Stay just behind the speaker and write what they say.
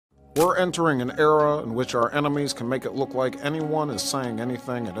We're entering an era in which our enemies can make it look like anyone is saying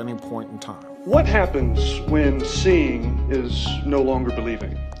anything at any point in time. What happens when seeing is no longer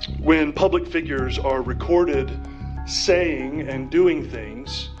believing? When public figures are recorded saying and doing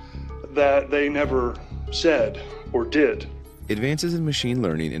things that they never said or did? Advances in machine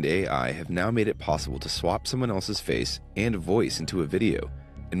learning and AI have now made it possible to swap someone else's face and voice into a video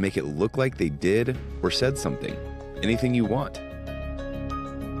and make it look like they did or said something, anything you want.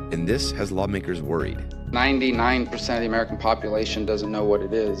 And this has lawmakers worried. 99% of the American population doesn't know what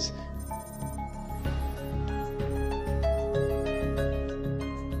it is.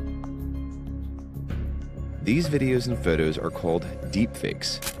 These videos and photos are called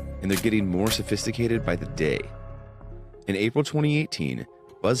deepfakes, and they're getting more sophisticated by the day. In April 2018,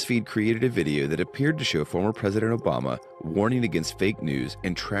 BuzzFeed created a video that appeared to show former President Obama warning against fake news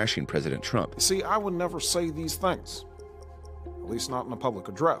and trashing President Trump. See, I would never say these things, at least not in a public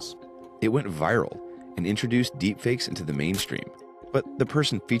address. It went viral and introduced deepfakes into the mainstream. But the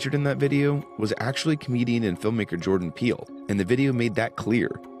person featured in that video was actually comedian and filmmaker Jordan Peele, and the video made that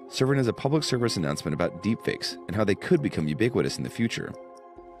clear, serving as a public service announcement about deepfakes and how they could become ubiquitous in the future.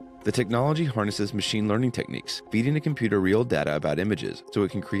 The technology harnesses machine learning techniques, feeding a computer real data about images so it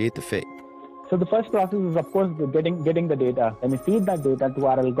can create the fake. So the first process is, of course, getting the data. When we feed that data to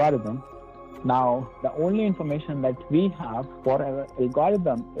our algorithm, now the only information that we have for our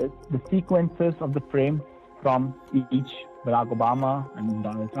algorithm is the sequences of the frame from each Barack Obama and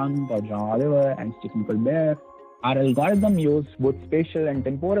Donald Trump or John Oliver and Stephen Colbert. Our algorithm uses both spatial and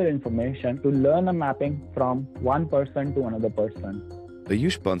temporal information to learn a mapping from one person to another person.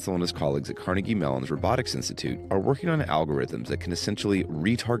 Ayush Bansal and his colleagues at Carnegie Mellon's Robotics Institute are working on algorithms that can essentially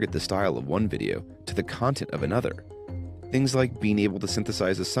retarget the style of one video to the content of another. Things like being able to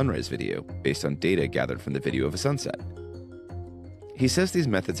synthesize a sunrise video based on data gathered from the video of a sunset. He says these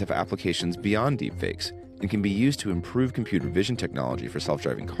methods have applications beyond deepfakes and can be used to improve computer vision technology for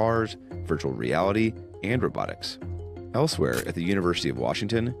self-driving cars, virtual reality, and robotics. Elsewhere, at the University of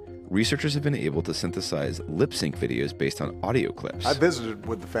Washington, researchers have been able to synthesize lip-sync videos based on audio clips. I visited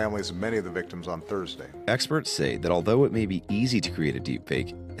with the families of many of the victims on Thursday. Experts say that although it may be easy to create a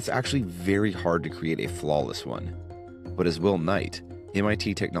deepfake, it's actually very hard to create a flawless one. But as Will Knight,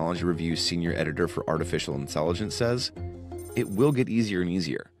 MIT Technology Review's senior editor for artificial intelligence, says, it will get easier and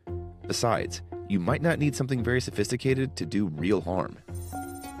easier. Besides, you might not need something very sophisticated to do real harm.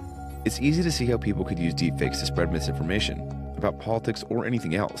 It's easy to see how people could use deepfakes to spread misinformation about politics or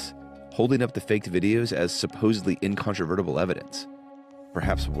anything else, holding up the faked videos as supposedly incontrovertible evidence.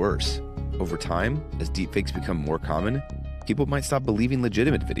 Perhaps worse, over time, as deepfakes become more common, people might stop believing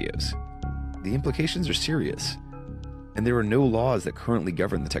legitimate videos. The implications are serious, and there are no laws that currently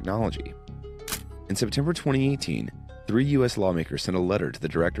govern the technology. In September 2018, 3 U.S. lawmakers sent a letter to the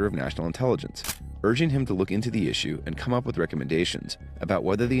Director of National Intelligence, urging him to look into the issue and come up with recommendations about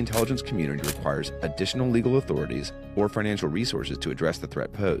whether the intelligence community requires additional legal authorities or financial resources to address the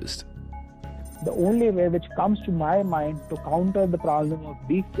threat posed. The only way which comes to my mind to counter the problem of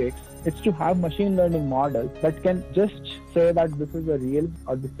deepfakes is to have machine learning models that can just say that this is a real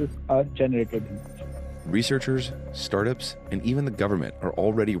or this is a generated image. Researchers, startups, and even the government are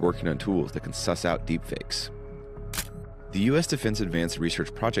already working on tools that can suss out deepfakes. The U.S. Defense Advanced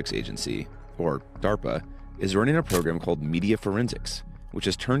Research Projects Agency, or DARPA, is running a program called Media Forensics, which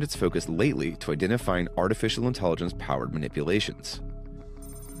has turned its focus lately to identifying artificial intelligence-powered manipulations.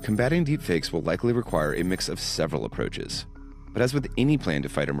 Combating deepfakes will likely require a mix of several approaches. But as with any plan to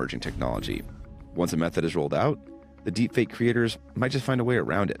fight emerging technology, once a method is rolled out, the deepfake creators might just find a way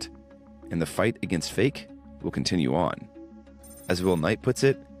around it, and the fight against fake will continue on. As Will Knight puts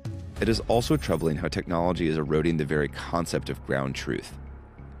it, it is also troubling how technology is eroding the very concept of ground truth.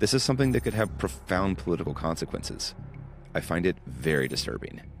 This is something that could have profound political consequences. I find it very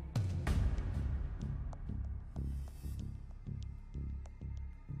disturbing.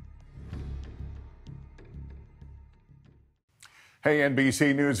 Hey,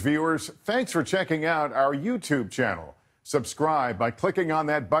 NBC News viewers, thanks for checking out our YouTube channel. Subscribe by clicking on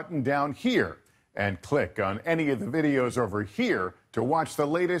that button down here and click on any of the videos over here to watch the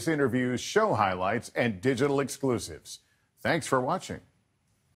latest interviews, show highlights, and digital exclusives. Thanks for watching.